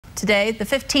Today, the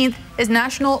 15th, is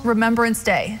National Remembrance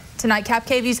Day. Tonight, Cap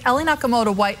KVU's Ellie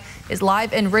Nakamoto-White is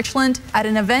live in Richland at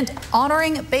an event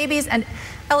honoring babies. And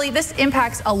Ellie, this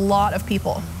impacts a lot of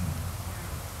people.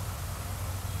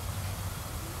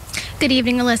 Good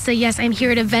evening, Alyssa. Yes, I'm here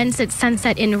at Events at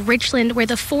Sunset in Richland, where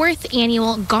the 4th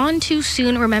annual Gone Too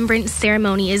Soon Remembrance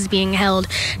Ceremony is being held.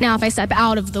 Now, if I step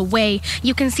out of the way,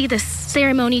 you can see the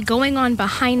ceremony going on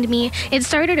behind me. It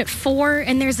started at 4,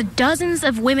 and there's dozens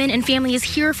of women and families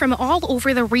here from all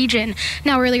over the region.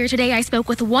 Now, earlier today, I spoke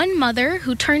with one mother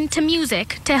who turned to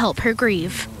music to help her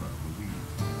grieve.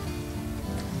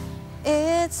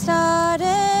 It started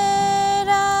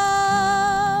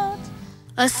out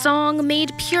a song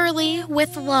made purely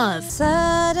with love.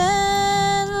 Suddenly,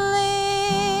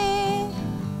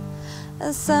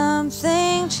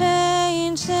 something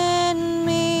changed in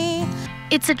me.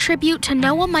 It's a tribute to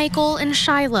Noah Michael and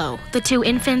Shiloh, the 2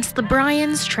 infants the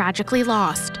Bryans tragically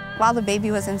lost. While the baby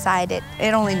was inside, it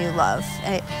only knew love.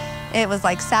 It was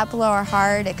like sat below our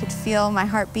heart. It could feel my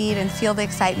heartbeat and feel the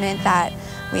excitement that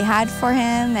we had for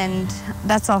him, and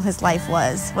that's all his life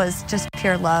was just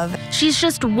pure love. She's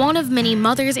just one of many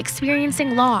mothers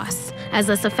experiencing loss, as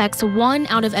this affects 1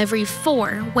 out of every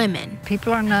 4 women.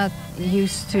 People are not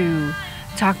used to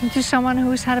talking to someone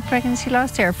who's had a pregnancy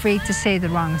loss. They're afraid to say the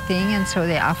wrong thing, and so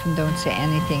they often don't say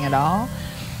anything at all,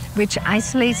 which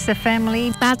isolates the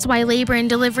family. That's why labor and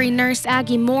delivery nurse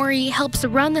Aggie Mori helps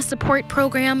run the support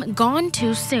program Gone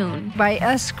Too Soon. By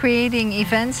us creating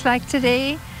events like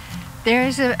today,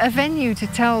 there's a venue to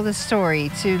tell the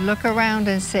story, to look around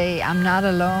and say, I'm not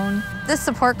alone. This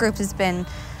support group has been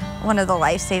one of the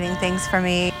life-saving things for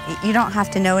me. You don't have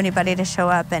to know anybody to show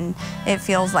up, and it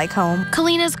feels like home.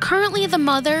 Kalina's currently the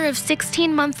mother of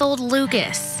 16-month-old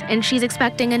Lucas, and she's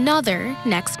expecting another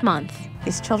next month.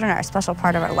 These children are a special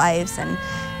part of our lives, and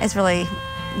it's really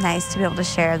nice to be able to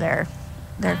share their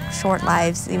short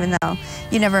lives, even though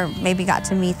you never maybe got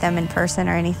to meet them in person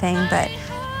or anything, but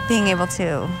being able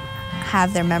to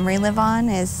have their memory live on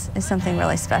is something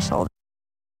really special.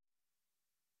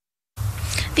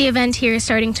 The event here is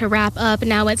starting to wrap up.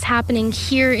 Now what's happening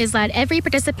here is that every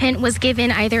participant was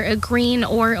given either a green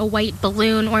or a white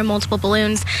balloon or multiple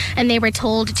balloons, and they were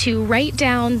told to write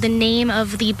down the name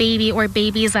of the baby or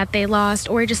babies that they lost,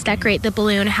 or just decorate the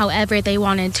balloon however they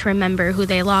wanted to remember who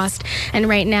they lost. And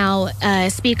right now, a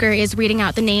speaker is reading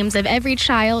out the names of every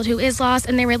child who is lost,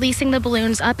 and they're releasing the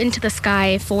balloons up into the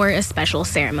sky for a special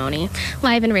ceremony.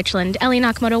 Live in Richland, Ellie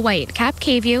Nakamoto-White, Cap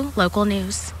KVU, Local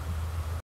News.